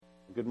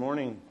Good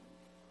morning.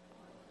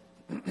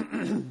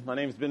 My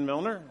name is Ben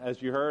Milner,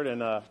 as you heard,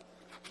 and I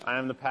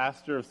am the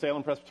pastor of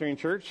Salem Presbyterian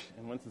Church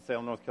in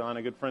Winston-Salem, North Carolina,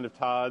 a good friend of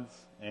Todd's,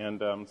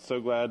 and I'm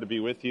so glad to be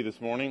with you this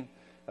morning.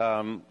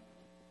 We're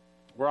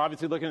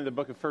obviously looking at the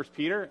book of 1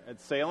 Peter at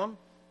Salem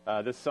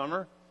this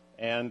summer,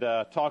 and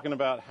talking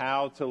about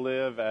how to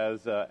live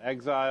as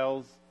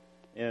exiles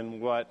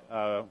in what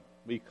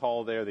we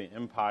call there the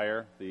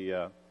empire,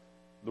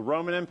 the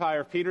Roman Empire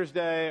of Peter's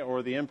day,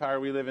 or the empire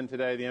we live in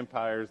today, the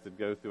empires that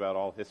go throughout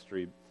all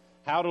history.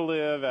 How to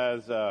live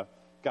as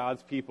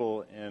God's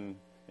people in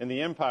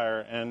the empire.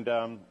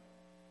 And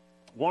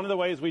one of the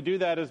ways we do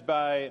that is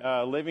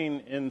by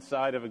living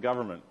inside of a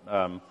government.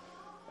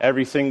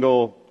 Every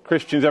single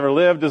Christian who's ever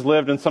lived has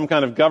lived in some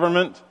kind of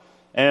government.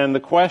 And the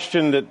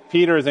question that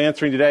Peter is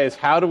answering today is,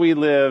 how do we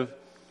live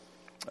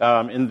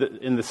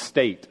in the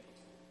state?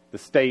 The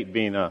state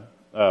being a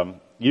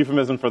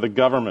euphemism for the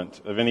government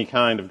of any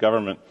kind of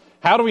government.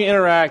 How do we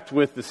interact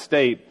with the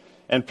state?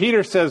 And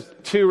Peter says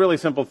two really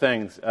simple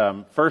things.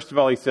 First of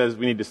all, he says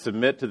we need to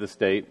submit to the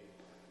state.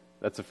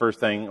 That's the first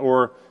thing.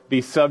 Or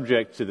be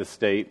subject to the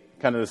state.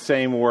 Kind of the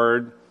same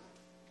word.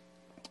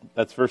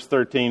 That's verse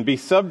 13. Be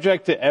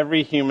subject to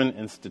every human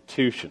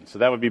institution. So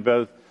that would be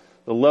both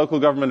the local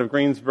government of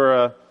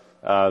Greensboro,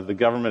 the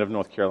government of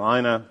North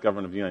Carolina,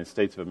 government of the United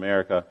States of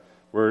America.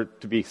 We're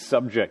to be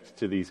subject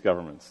to these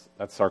governments.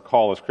 That's our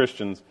call as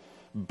Christians.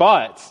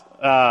 But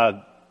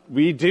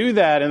we do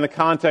that in the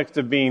context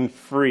of being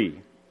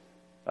free.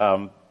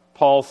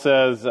 Paul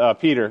says,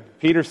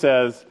 Peter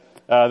says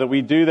that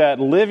we do that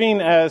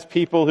living as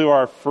people who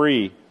are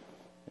free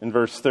in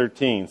verse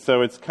 13.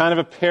 So it's kind of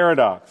a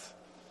paradox.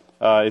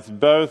 It's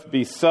both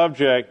be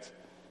subject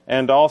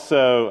and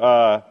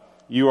also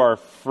you are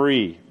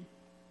free.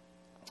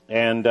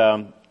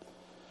 And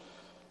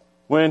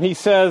when he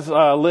says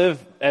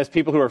live as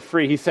people who are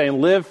free, he's saying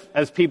live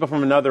as people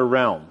from another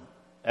realm.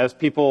 As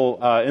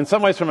people, in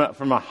some ways,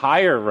 from a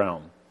higher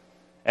realm.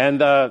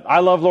 And I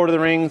love Lord of the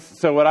Rings,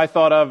 so what I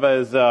thought of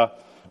is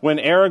when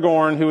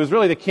Aragorn, who was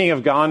really the king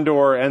of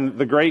Gondor and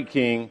the great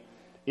king,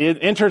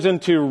 enters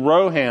into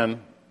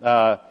Rohan,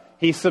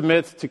 he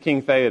submits to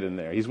King Theoden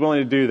there. He's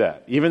willing to do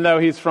that. Even though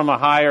he's from a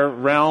higher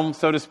realm,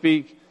 so to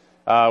speak,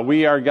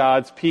 we are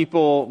God's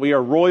people. We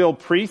are royal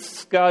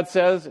priests, God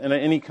says, in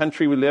any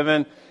country we live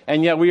in,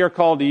 and yet we are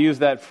called to use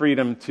that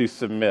freedom to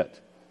submit.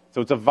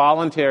 So it's a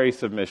voluntary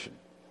submission.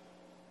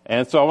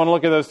 And so I want to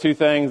look at those two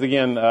things.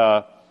 Again,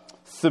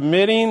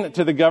 submitting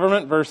to the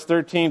government, verse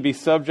 13, be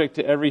subject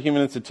to every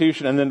human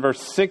institution. And then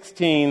verse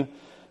 16,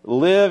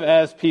 live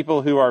as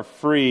people who are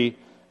free,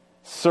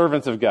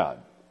 servants of God.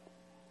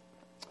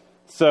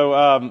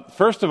 So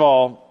first of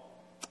all,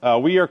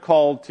 we are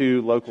called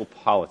to local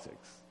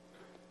politics,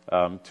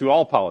 to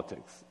all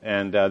politics.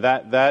 And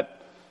that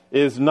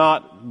is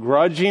not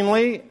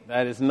grudgingly,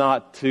 that is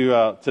not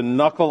to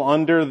knuckle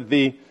under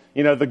the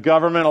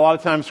government. A lot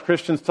of times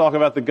Christians talk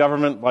about the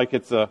government like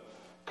it's a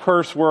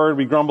curse word.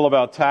 We grumble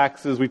about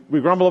taxes. We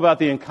grumble about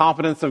the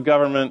incompetence of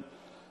government.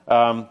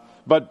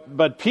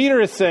 But Peter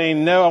is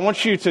saying, no, I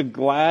want you to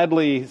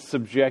gladly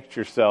subject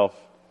yourself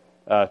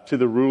to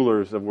the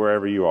rulers of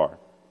wherever you are.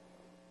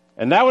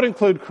 And that would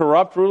include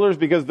corrupt rulers,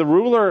 because the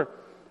ruler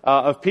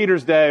of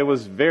Peter's day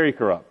was very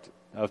corrupt.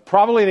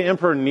 Probably the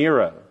Emperor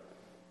Nero.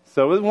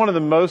 So it was one of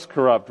the most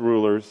corrupt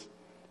rulers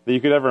that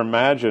you could ever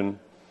imagine.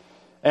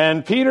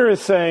 And Peter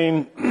is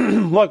saying,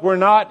 look, we're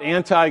not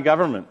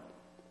anti-government.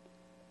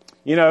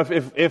 You know,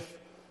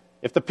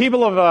 if the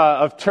people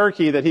of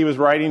Turkey that he was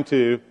writing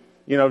to,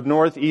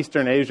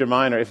 northeastern Asia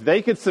Minor, if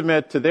they could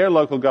submit to their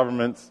local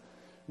governments,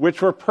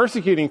 which were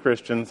persecuting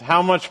Christians,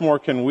 how much more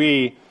can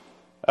we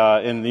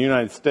in the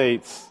United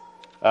States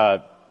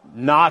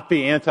not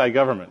be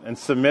anti-government and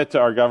submit to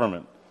our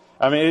government?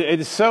 I mean, it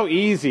is so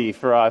easy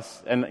for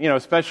us, and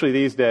especially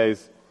these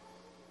days,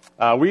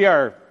 we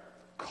are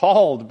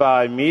called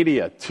by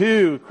media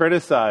to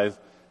criticize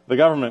the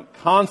government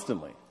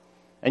constantly.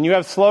 And you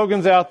have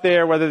slogans out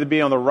there, whether they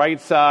be on the right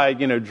side,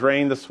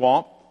 drain the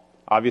swamp,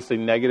 obviously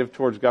negative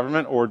towards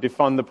government, or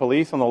defund the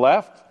police on the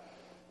left.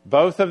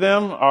 Both of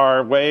them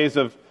are ways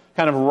of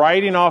kind of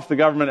writing off the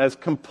government as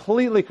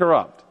completely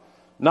corrupt.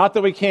 Not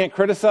that we can't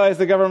criticize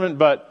the government,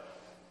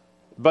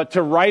 but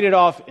to write it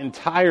off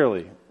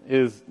entirely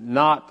is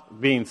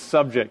not being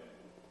subject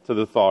to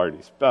the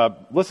authorities.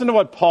 Listen to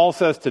what Paul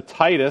says to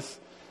Titus,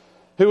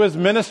 who was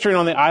ministering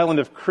on the island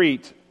of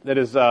Crete, that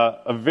is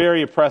a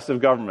very oppressive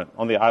government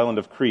on the island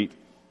of Crete.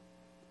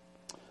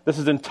 This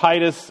is in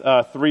Titus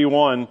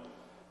 3:1.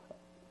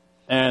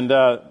 And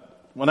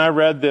when I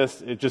read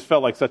this, it just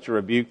felt like such a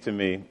rebuke to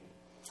me.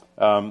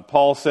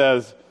 Paul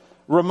says,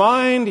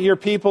 remind your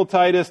people,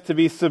 Titus, to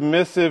be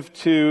submissive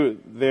to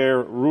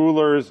their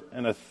rulers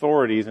and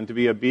authorities and to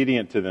be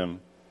obedient to them,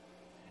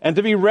 and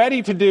to be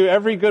ready to do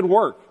every good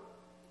work,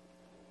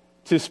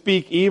 to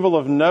speak evil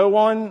of no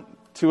one,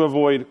 to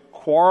avoid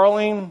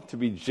quarreling, to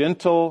be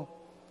gentle,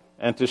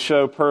 and to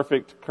show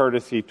perfect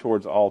courtesy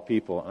towards all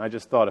people. And I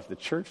just thought, if the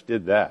church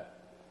did that,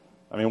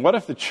 what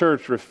if the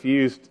church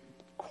refused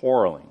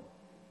quarreling?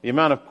 The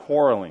amount of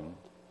quarreling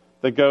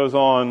that goes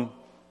on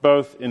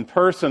both in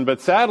person,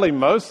 but sadly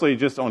mostly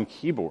just on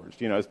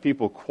keyboards, as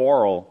people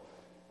quarrel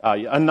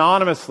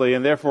anonymously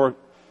and therefore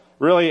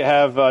really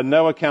have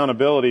no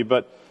accountability.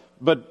 But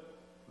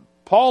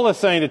Paul is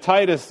saying to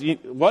Titus,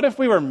 what if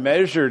we were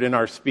measured in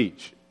our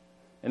speech,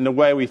 in the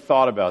way we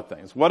thought about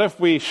things? What if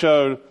we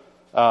showed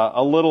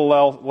a little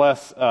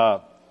less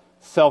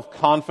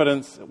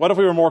self-confidence? What if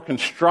we were more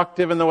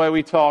constructive in the way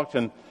we talked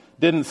and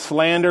didn't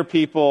slander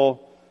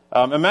people?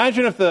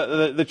 Imagine if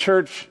the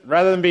church,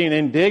 rather than being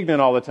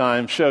indignant all the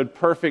time, showed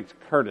perfect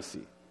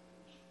courtesy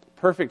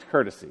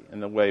in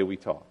the way we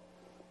talk.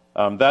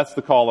 That's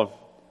the call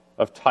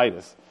of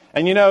Titus.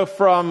 And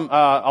from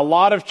a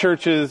lot of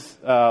churches,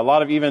 a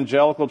lot of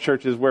evangelical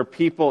churches where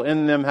people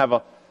in them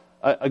have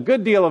a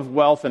good deal of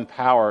wealth and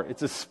power,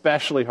 it's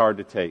especially hard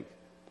to take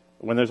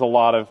when there's a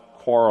lot of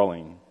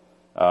quarreling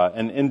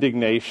and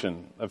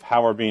indignation of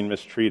how we're being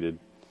mistreated.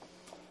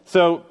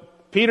 So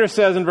Peter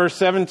says in verse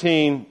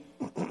 17,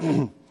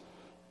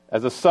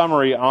 as a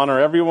summary, honor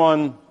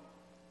everyone,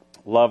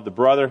 love the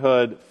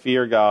brotherhood,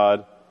 fear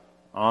God,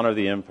 honor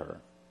the emperor.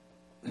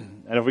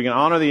 And if we can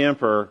honor the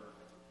emperor,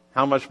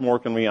 how much more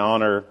can we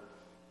honor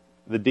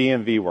the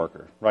DMV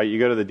worker, right? You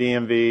go to the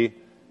DMV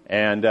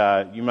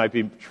and you might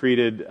be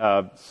treated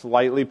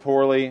slightly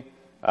poorly.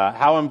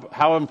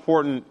 How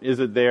important is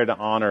it there to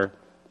honor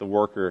the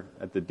worker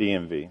at the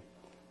DMV?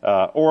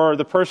 Or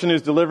the person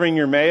who's delivering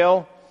your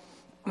mail,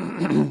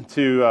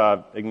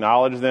 to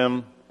acknowledge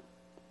them,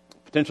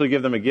 potentially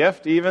give them a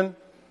gift even,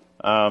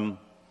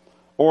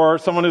 or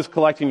someone who's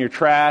collecting your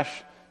trash,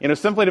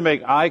 simply to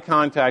make eye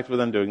contact with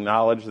them, to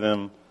acknowledge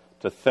them,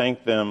 to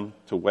thank them,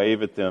 to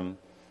wave at them.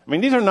 I mean,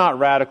 these are not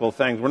radical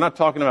things. We're not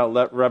talking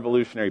about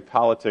revolutionary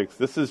politics.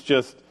 This is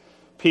just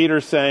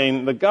Peter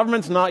saying, the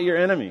government's not your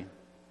enemy.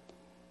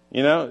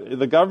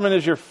 The government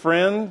is your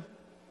friend.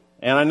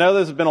 And I know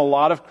there's been a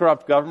lot of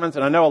corrupt governments,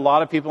 and I know a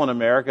lot of people in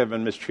America have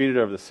been mistreated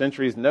over the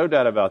centuries, no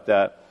doubt about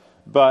that.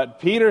 But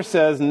Peter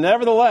says,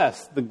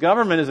 nevertheless, the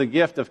government is a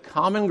gift of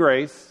common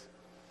grace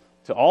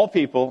to all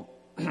people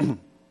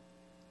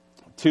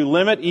to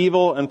limit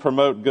evil and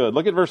promote good.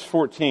 Look at verse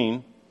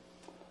 14.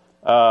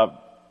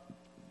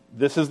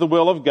 This is the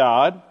will of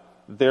God,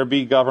 there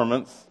be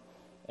governments,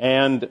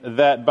 and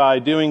that by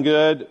doing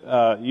good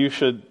you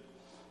should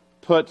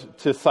put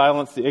to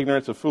silence the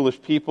ignorance of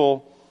foolish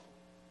people.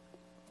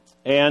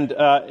 And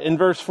in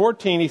verse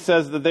 14, he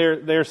says that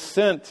they're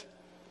sent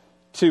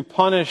to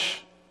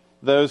punish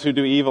those who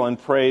do evil and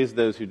praise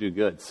those who do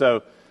good.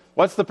 So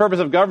what's the purpose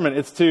of government?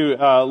 It's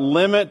to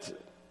limit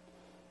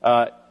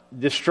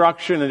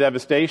destruction and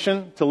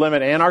devastation, to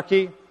limit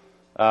anarchy,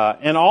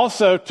 and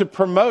also to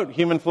promote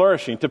human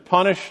flourishing, to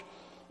punish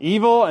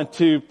evil and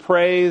to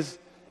praise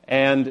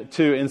and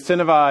to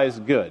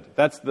incentivize good.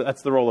 That's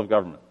the role of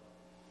government.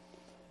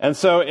 And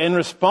so in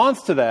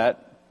response to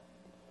that,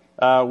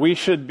 we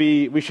should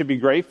be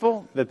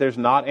grateful that there's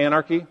not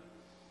anarchy,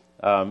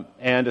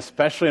 and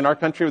especially in our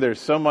country where there's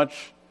so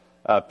much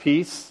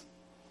peace.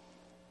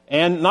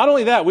 And not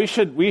only that, we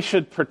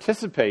should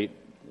participate.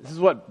 This is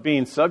what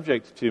being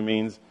subject to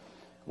means.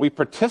 We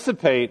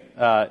participate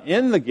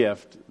in the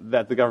gift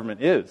that the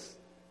government is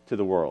to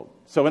the world.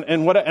 So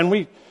and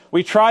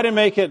we try to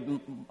make it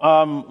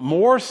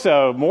more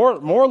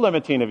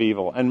limiting of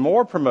evil and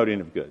more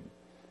promoting of good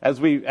as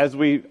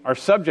we are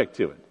subject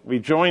to it. We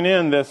join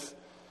in this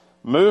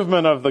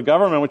movement of the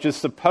government, which is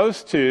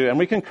supposed to, and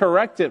we can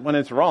correct it when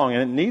it's wrong,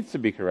 and it needs to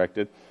be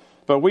corrected,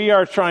 but we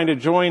are trying to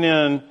join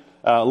in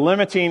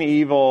limiting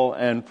evil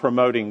and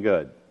promoting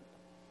good.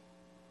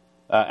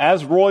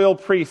 As royal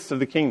priests of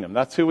the kingdom,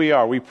 that's who we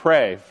are. We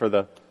pray for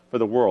the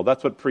world.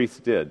 That's what priests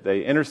did.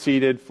 They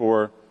interceded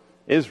for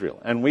Israel.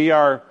 And we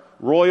are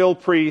royal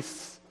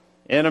priests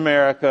in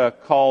America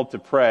called to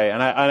pray.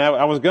 And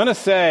I was going to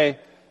say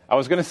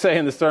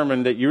in the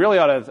sermon that you really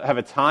ought to have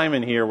a time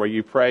in here where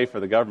you pray for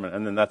the government,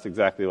 and then that's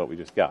exactly what we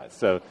just got.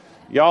 So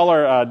y'all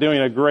are doing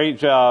a great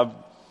job.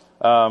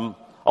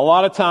 A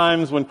lot of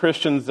times when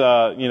Christians,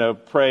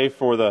 pray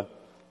for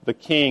the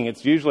king,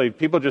 it's usually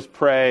people just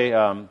pray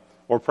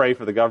or pray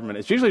for the government.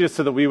 It's usually just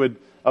so that we would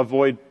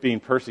avoid being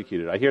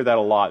persecuted. I hear that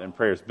a lot in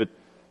prayers.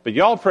 But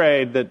y'all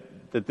prayed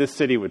that this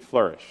city would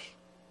flourish.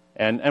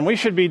 And we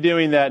should be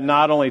doing that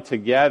not only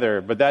together,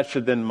 but that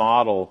should then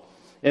model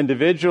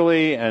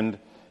individually and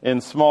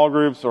in small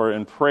groups or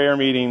in prayer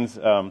meetings,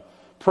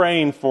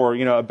 praying for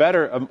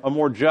a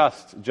more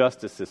just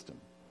justice system,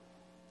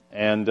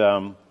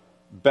 and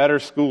better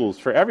schools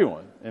for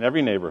everyone in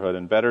every neighborhood,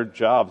 and better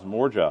jobs,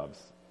 more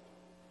jobs.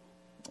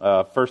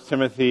 1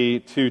 Timothy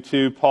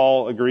 2:2,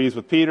 Paul agrees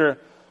with Peter,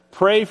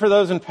 pray for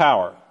those in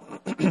power,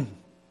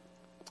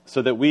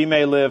 so that we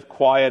may live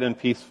quiet and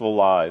peaceful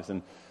lives.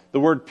 And the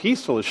word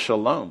peaceful is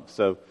shalom.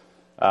 So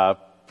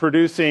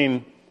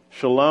producing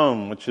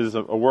shalom, which is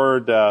a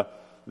word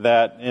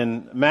that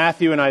in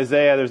Matthew and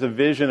Isaiah, there's a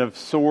vision of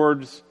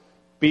swords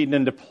beaten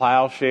into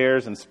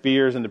plowshares and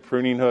spears into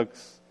pruning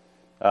hooks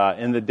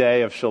in the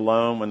day of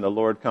shalom when the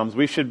Lord comes.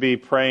 We should be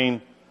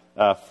praying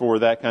for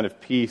that kind of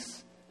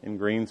peace in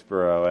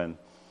Greensboro.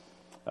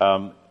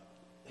 And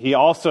he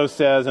also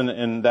says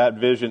in that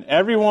vision,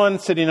 everyone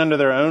sitting under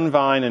their own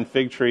vine and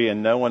fig tree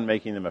and no one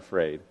making them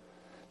afraid.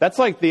 That's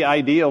like the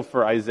ideal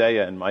for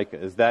Isaiah and Micah,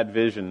 is that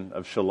vision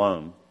of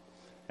shalom.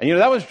 And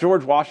that was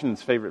George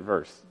Washington's favorite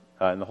verse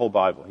in the whole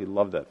Bible. He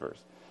loved that verse.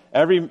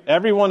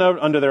 Everyone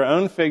under their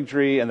own fig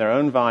tree and their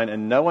own vine,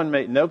 and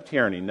no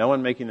tyranny, no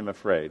one making them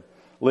afraid,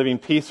 living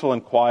peaceful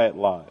and quiet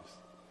lives.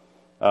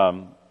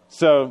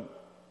 So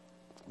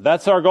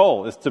that's our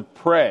goal, is to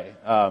pray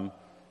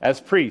as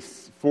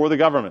priests for the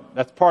government.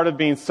 That's part of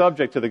being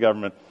subject to the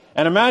government.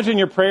 And imagine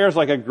your prayers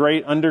like a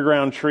great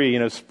underground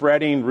tree,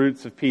 spreading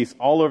roots of peace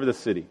all over the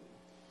city,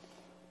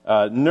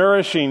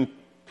 nourishing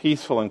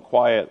peaceful and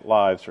quiet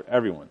lives for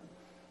everyone.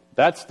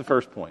 That's the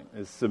first point,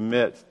 is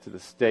submit to the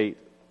state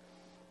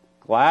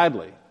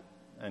gladly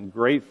and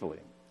gratefully,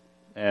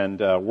 and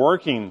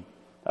working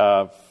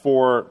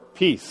for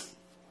peace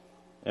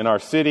in our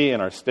city,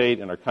 in our state,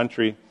 in our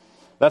country.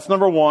 That's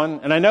number one.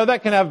 And I know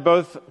that can have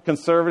both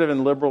conservative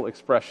and liberal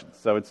expressions,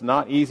 so it's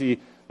not easy.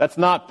 That's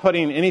not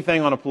putting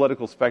anything on a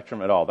political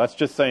spectrum at all. That's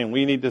just saying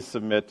we need to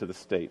submit to the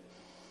state.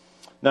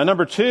 Now,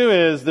 number two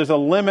is there's a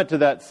limit to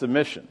that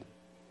submission,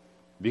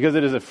 because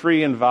it is a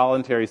free and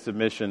voluntary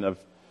submission of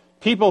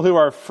people who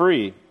are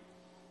free,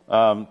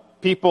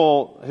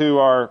 people who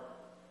are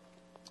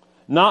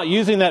not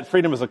using that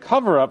freedom as a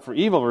cover-up for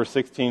evil, verse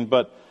 16,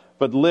 but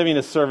living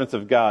as servants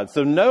of God.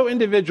 So no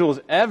individual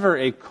is ever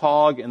a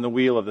cog in the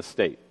wheel of the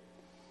state.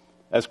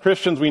 As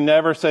Christians, we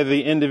never say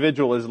the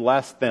individual is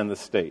less than the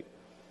state.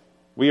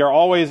 We are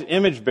always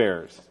image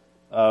bearers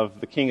of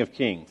the King of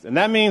Kings. And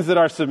that means that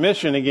our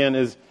submission, again,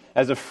 is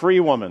as a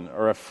free woman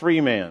or a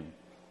free man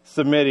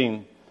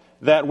submitting,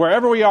 that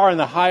wherever we are in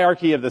the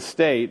hierarchy of the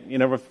state,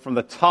 from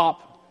the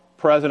top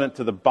president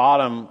to the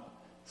bottom,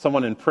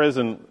 someone in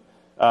prison,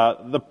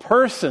 the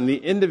person, the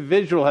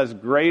individual, has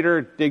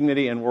greater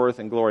dignity and worth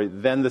and glory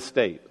than the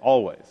state,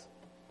 always.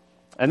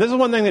 And this is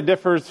one thing that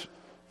differs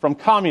from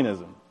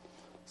communism.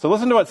 So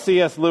listen to what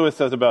C.S. Lewis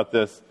says about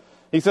this.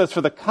 He says,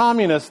 for the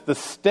communists, the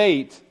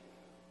state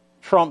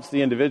trumps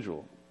the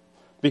individual,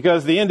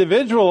 because the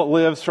individual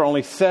lives for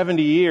only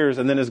 70 years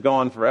and then is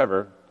gone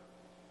forever,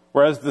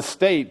 whereas the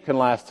state can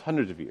last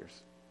hundreds of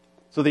years.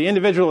 So the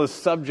individual is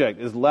subject,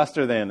 is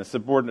lesser than, is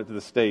subordinate to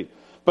the state.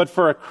 But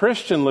for a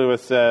Christian,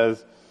 Lewis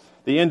says,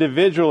 the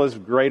individual is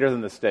greater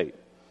than the state,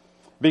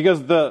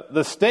 because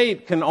the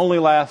state can only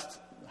last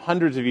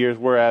hundreds of years,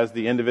 whereas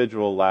the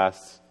individual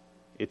lasts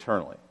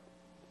eternally.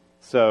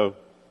 So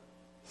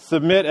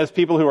submit as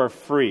people who are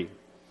free.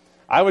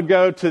 I would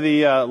go to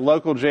the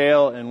local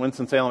jail in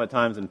Winston-Salem at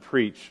times and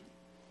preach.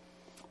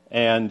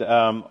 And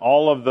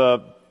all of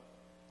the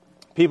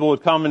people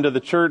would come into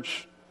the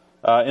church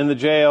in the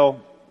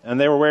jail, and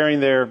they were wearing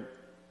their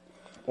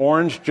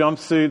orange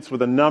jumpsuits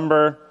with a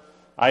number,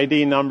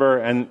 ID number,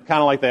 and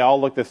kind of like they all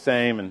look the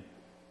same. And,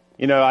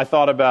 I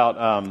thought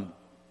about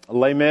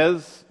Les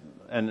Mis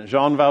and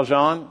Jean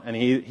Valjean, and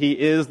he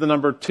is the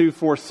number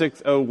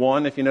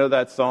 24601, if you know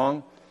that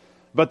song.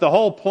 But the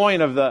whole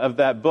point of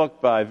that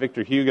book by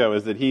Victor Hugo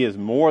is that he is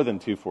more than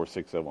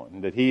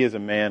 24601, that he is a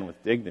man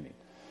with dignity.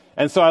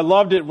 And so I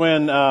loved it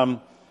when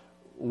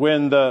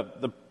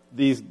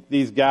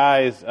these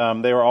guys,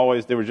 they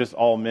were just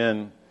all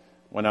men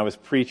when I was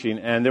preaching,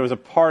 and there was a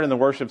part in the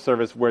worship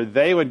service where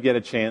they would get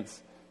a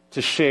chance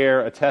to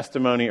share a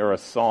testimony or a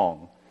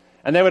song.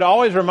 And they would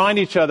always remind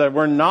each other,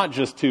 we're not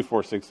just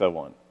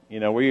 24601.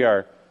 We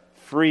are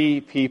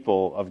free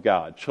people of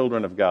God,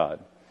 children of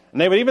God. And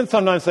they would even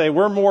sometimes say,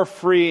 we're more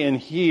free in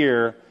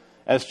here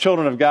as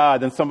children of God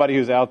than somebody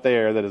who's out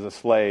there that is a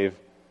slave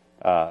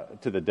to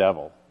the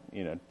devil,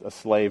 a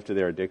slave to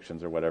their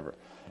addictions or whatever.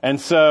 And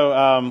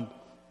so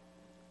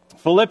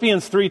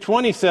Philippians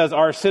 3:20 says,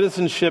 our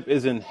citizenship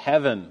is in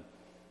heaven.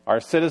 Our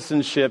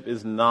citizenship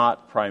is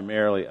not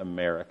primarily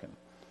American,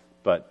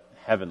 but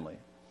heavenly.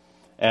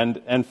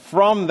 And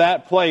from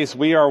that place,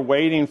 we are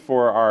waiting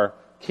for our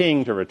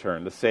King to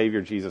return, the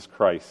Savior Jesus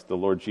Christ, the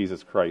Lord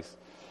Jesus Christ.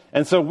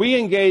 And so we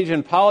engage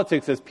in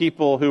politics as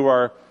people who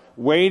are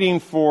waiting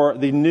for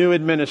the new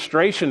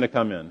administration to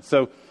come in.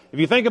 So if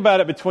you think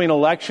about it, between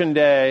Election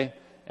Day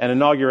and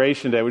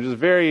Inauguration Day, which is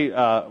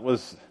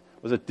was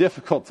a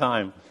difficult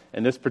time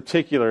in this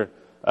particular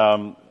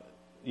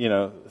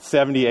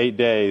 78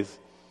 days.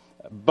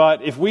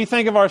 But if we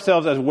think of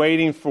ourselves as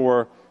waiting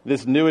for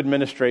this new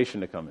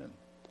administration to come in,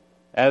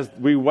 as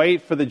we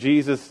wait for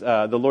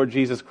the Lord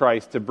Jesus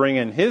Christ to bring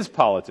in his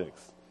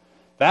politics,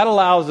 that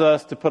allows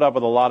us to put up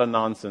with a lot of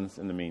nonsense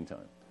in the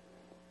meantime.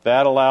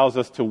 That allows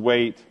us to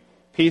wait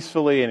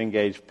peacefully and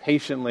engage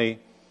patiently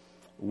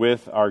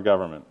with our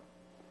government.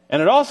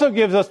 And it also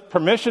gives us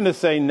permission to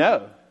say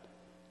no.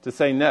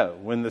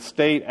 When the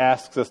state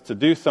asks us to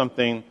do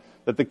something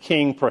that the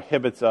king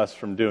prohibits us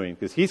from doing,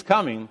 because he's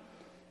coming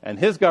and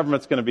his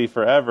government's going to be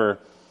forever.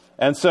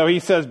 And so he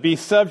says, be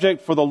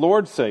subject for the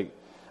Lord's sake.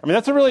 I mean,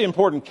 that's a really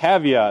important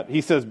caveat. He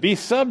says, be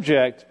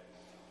subject,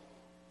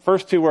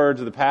 first two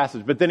words of the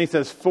passage, but then he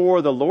says,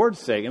 for the Lord's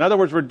sake. In other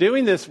words, we're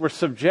doing this, we're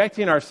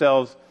subjecting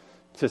ourselves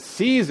to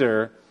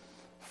Caesar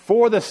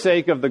for the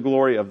sake of the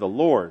glory of the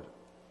Lord.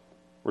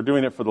 We're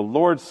doing it for the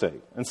Lord's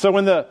sake. And so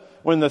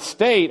when the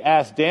state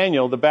asked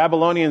Daniel, the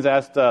Babylonians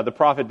asked the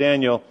prophet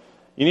Daniel,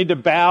 you need to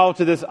bow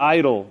to this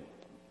idol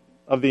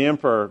of the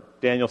emperor,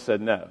 Daniel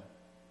said no.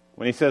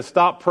 When he says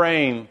stop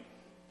praying,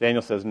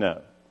 Daniel says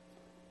no.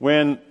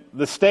 When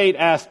the state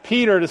asked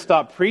Peter to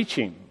stop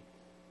preaching,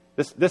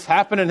 this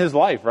happened in his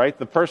life, right?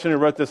 The person who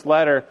wrote this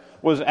letter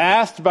was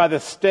asked by the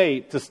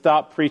state to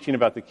stop preaching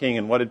about the king,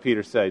 and what did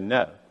Peter say?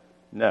 No.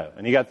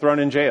 And he got thrown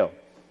in jail.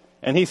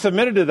 And he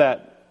submitted to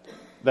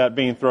that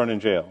being thrown in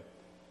jail.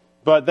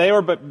 But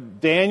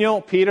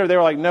Daniel, Peter, they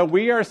were like, no,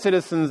 we are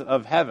citizens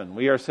of heaven.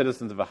 We are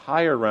citizens of a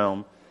higher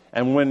realm.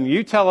 And when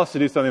you tell us to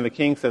do something the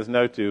king says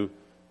no to,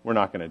 we're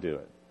not going to do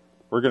it.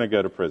 We're going to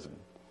go to prison.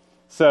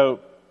 So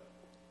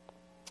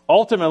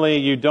ultimately,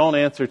 you don't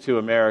answer to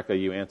America,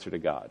 you answer to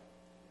God.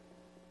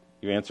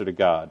 You answer to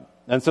God.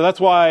 And so that's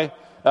why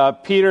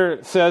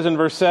Peter says in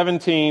verse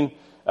 17,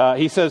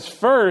 he says,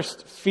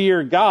 first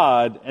fear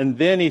God, and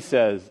then he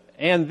says,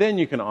 and then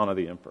you can honor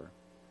the emperor.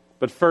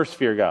 But first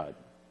fear God.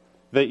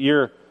 That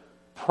your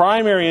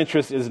primary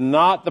interest is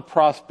not the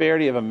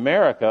prosperity of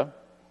America,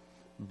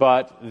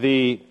 but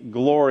the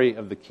glory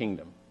of the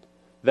kingdom.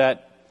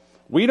 That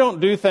we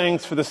don't do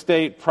things for the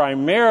state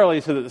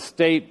primarily so that the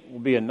state will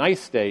be a nice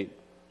state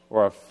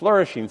or a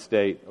flourishing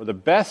state or the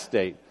best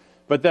state,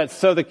 but that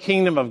so the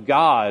kingdom of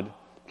God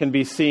can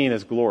be seen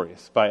as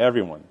glorious by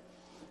everyone.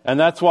 And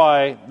that's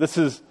why this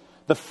is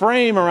the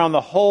frame around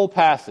the whole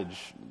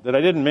passage that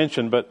I didn't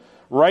mention, but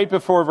right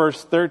before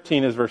verse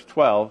 13 is verse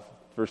 12.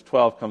 Verse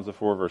 12 comes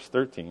before verse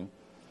 13.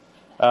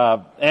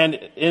 And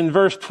in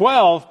verse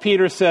 12,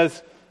 Peter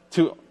says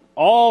to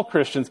all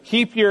Christians,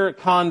 keep your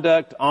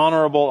conduct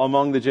honorable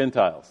among the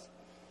Gentiles,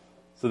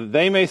 so that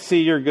they may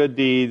see your good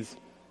deeds,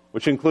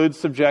 which includes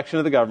subjection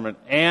to the government,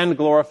 and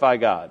glorify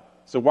God.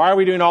 So why are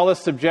we doing all this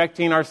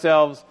subjecting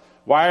ourselves?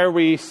 Why are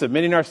we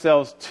submitting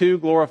ourselves to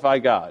glorify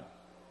God?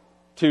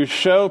 To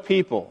show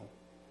people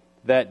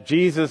that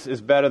Jesus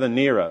is better than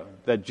Nero,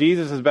 that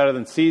Jesus is better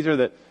than Caesar,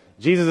 that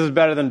Jesus is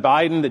better than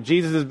Biden, that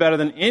Jesus is better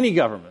than any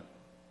government.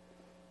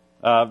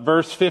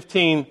 Verse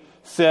 15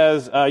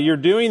 says, you're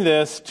doing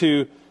this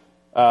to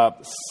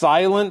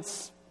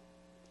silence,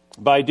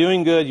 by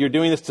doing good, you're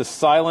doing this to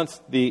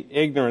silence the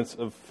ignorance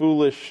of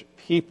foolish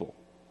people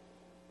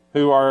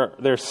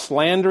they're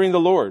slandering the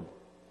Lord.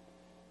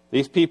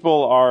 These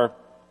people are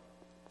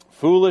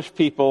foolish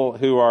people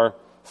who are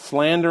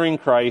slandering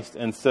Christ,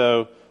 and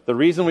so the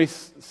reason we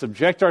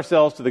subject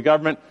ourselves to the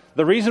government,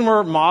 the reason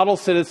we're model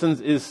citizens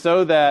is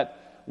so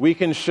that we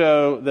can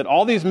show that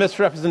all these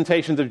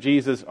misrepresentations of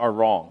Jesus are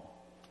wrong.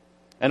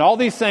 And all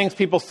these things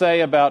people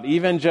say about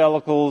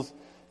evangelicals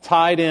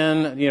tied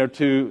in,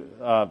 to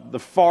the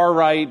far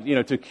right,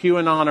 to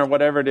QAnon or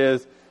whatever it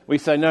is, we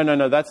say,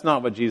 no, that's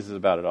not what Jesus is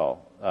about at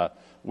all.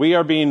 We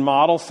are being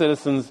model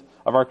citizens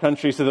of our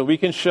country so that we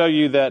can show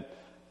you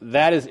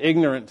that is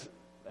ignorant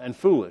and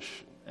foolish,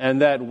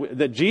 and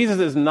that Jesus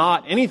is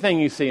not anything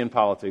you see in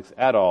politics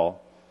at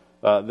all.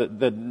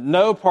 That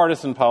no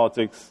partisan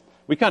politics.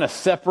 We kind of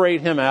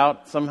separate him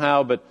out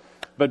somehow,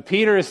 but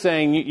Peter is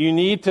saying you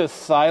need to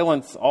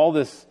silence all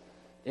this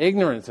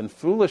ignorance and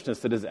foolishness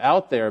that is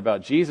out there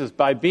about Jesus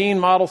by being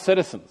model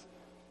citizens.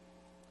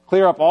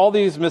 Clear up all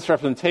these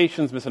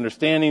misrepresentations,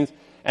 misunderstandings,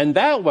 and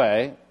that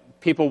way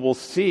people will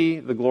see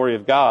the glory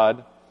of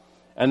God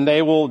and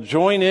they will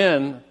join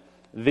in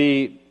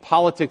the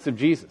politics of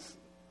Jesus,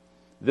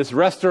 this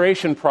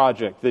restoration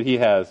project that he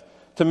has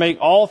to make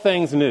all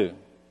things new,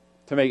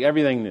 to make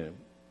everything new.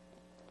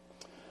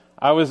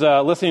 I was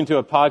listening to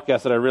a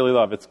podcast that I really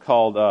love. It's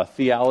called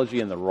Theology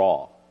in the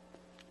Raw.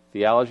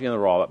 Theology in the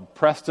Raw,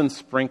 Preston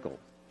Sprinkle.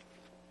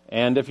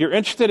 And if you're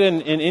interested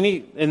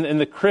in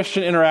the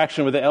Christian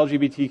interaction with the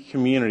LGBT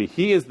community,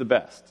 he is the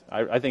best.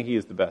 I think he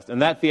is the best.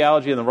 And that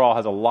Theology in the Raw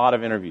has a lot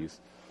of interviews.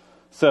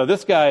 So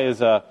this guy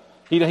is,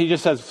 he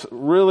just has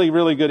really,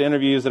 really good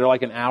interviews that are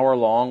like an hour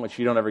long, which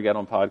you don't ever get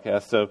on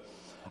podcasts. So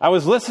I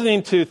was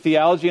listening to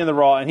Theology in the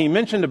Raw, and he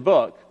mentioned a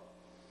book.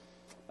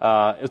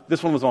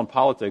 This one was on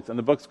politics, and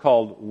the book's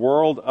called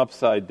World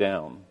Upside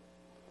Down.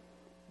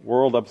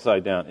 World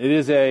Upside Down. It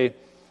is a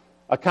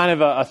kind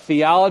of a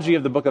theology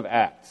of the book of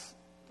Acts,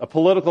 a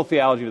political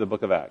theology of the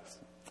book of Acts.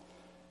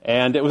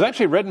 And it was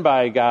actually written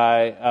by a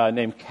guy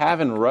named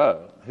Kevin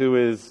Rowe, who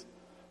is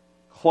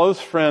close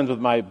friends with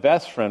my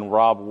best friend,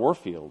 Rob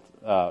Warfield.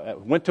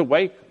 Went to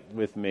Wake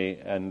with me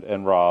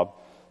and Rob.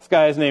 This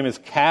guy's name is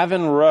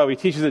Kevin Rowe. He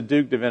teaches at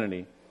Duke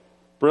Divinity.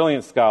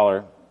 Brilliant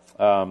scholar.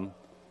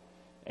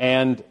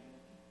 And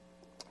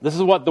this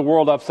is what the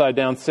World Upside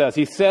Down says.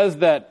 He says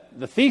that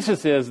the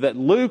thesis is that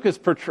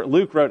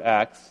Luke wrote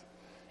Acts,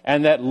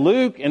 and that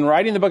Luke, in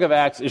writing the book of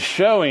Acts, is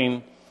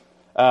showing,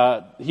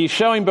 he's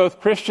showing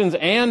both Christians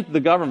and the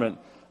government,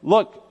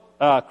 look,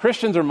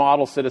 Christians are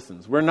model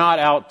citizens. We're not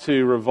out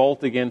to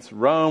revolt against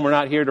Rome. We're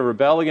not here to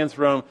rebel against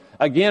Rome.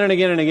 Again and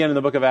again and again in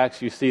the book of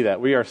Acts, you see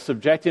that. We are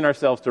subjecting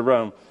ourselves to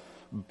Rome.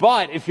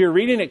 But if you're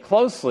reading it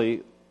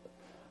closely,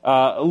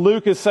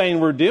 Luke is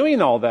saying we're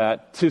doing all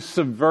that to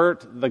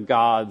subvert the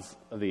gods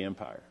of the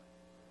empire.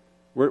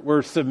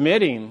 We're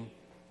submitting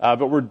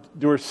but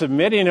we're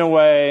submitting in a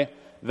way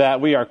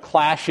that we are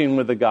clashing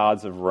with the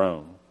gods of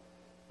Rome.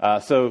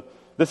 So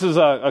this is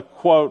a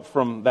quote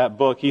from that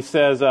book. He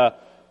says,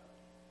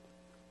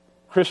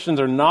 Christians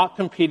are not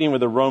competing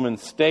with the Roman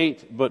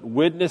state, but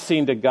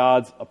witnessing to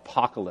God's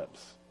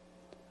apocalypse,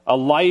 a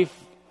life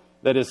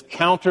that is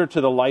counter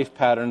to the life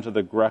patterns of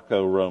the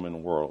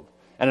Greco-Roman world.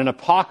 And an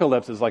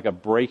apocalypse is like a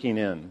breaking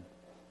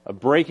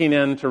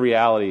into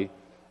reality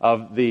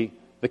of the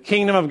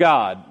kingdom of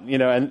God,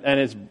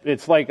 and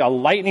it's like a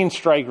lightning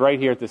strike right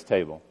here at this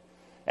table.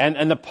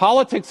 And the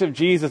politics of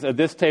Jesus at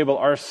this table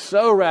are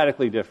so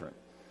radically different.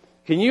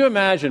 Can you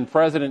imagine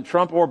President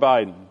Trump or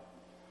Biden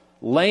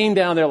laying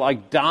down there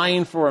like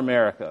dying for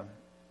America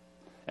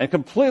and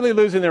completely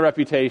losing their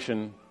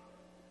reputation,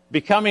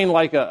 becoming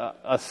like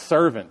a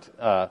servant,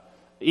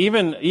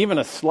 even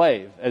a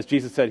slave, as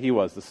Jesus said he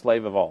was, the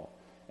slave of all,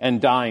 and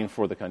dying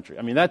for the country?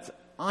 I mean, that's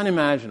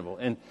unimaginable.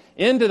 And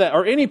into that,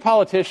 or any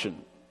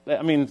politician,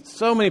 I mean,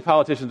 so many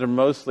politicians are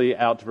mostly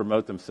out to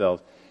promote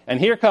themselves. And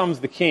here comes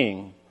the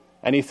king,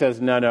 and he says,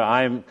 no,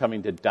 I am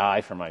coming to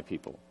die for my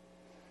people.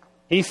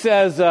 He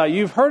says,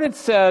 you've heard it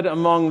said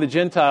among the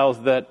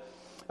Gentiles that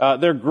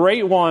their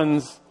great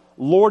ones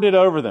lord it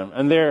over them,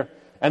 and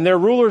their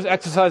rulers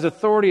exercise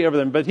authority over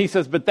them. But he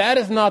says, but that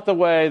is not the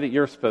way that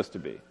you're supposed to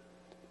be.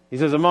 He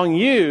says, among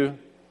you,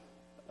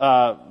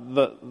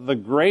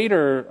 the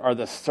greater are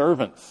the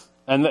servants.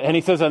 And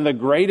he says, and the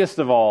greatest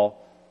of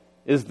all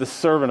is the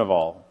servant of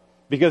all.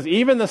 Because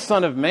even the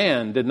Son of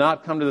Man did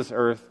not come to this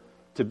earth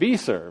to be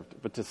served,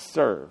 but to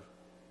serve,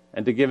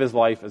 and to give his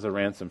life as a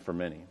ransom for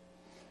many,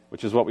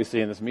 which is what we see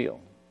in this meal.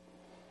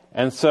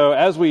 And so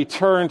as we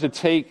turn to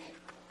take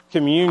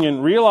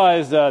communion,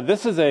 realize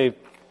this is a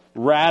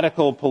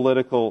radical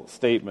political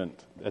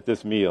statement at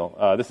this meal.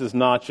 This is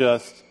not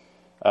just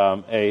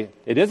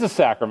it is a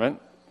sacrament.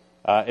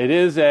 It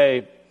is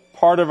a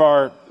part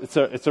of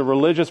it's a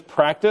religious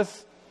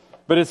practice,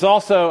 but it's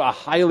also a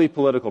highly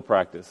political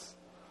practice.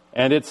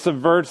 And it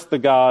subverts the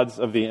gods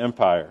of the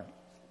empire.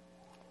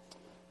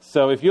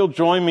 So if you'll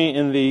join me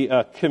in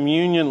the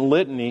communion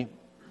litany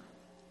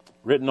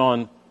written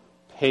on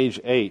page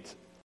 8.